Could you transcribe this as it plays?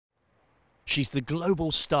She's the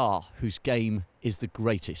global star whose game is the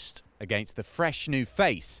greatest. Against the fresh new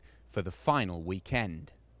face for the final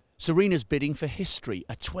weekend. Serena's bidding for history,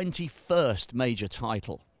 a 21st major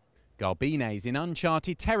title. Garbine's in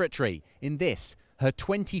uncharted territory in this, her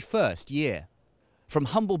 21st year. From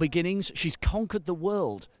humble beginnings, she's conquered the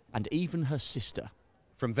world and even her sister.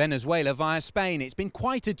 From Venezuela via Spain, it's been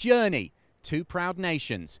quite a journey. Two proud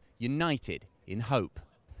nations, united in hope.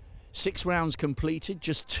 6 rounds completed,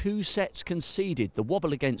 just 2 sets conceded. The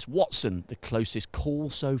wobble against Watson, the closest call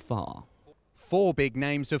so far. 4 big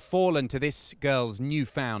names have fallen to this girl's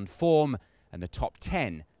newfound form, and the top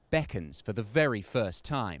 10 beckons for the very first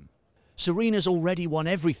time. Serena's already won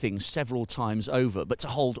everything several times over, but to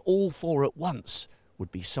hold all 4 at once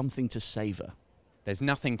would be something to savour. There's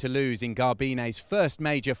nothing to lose in Garbine's first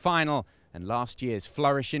major final, and last year's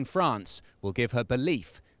flourish in France will give her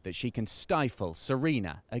belief that she can stifle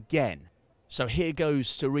Serena again. So here goes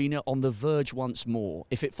Serena on the verge once more.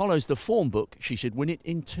 If it follows the form book, she should win it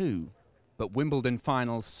in 2. But Wimbledon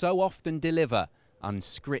finals so often deliver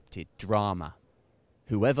unscripted drama.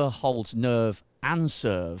 Whoever holds nerve and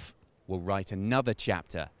serve will write another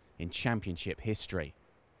chapter in championship history.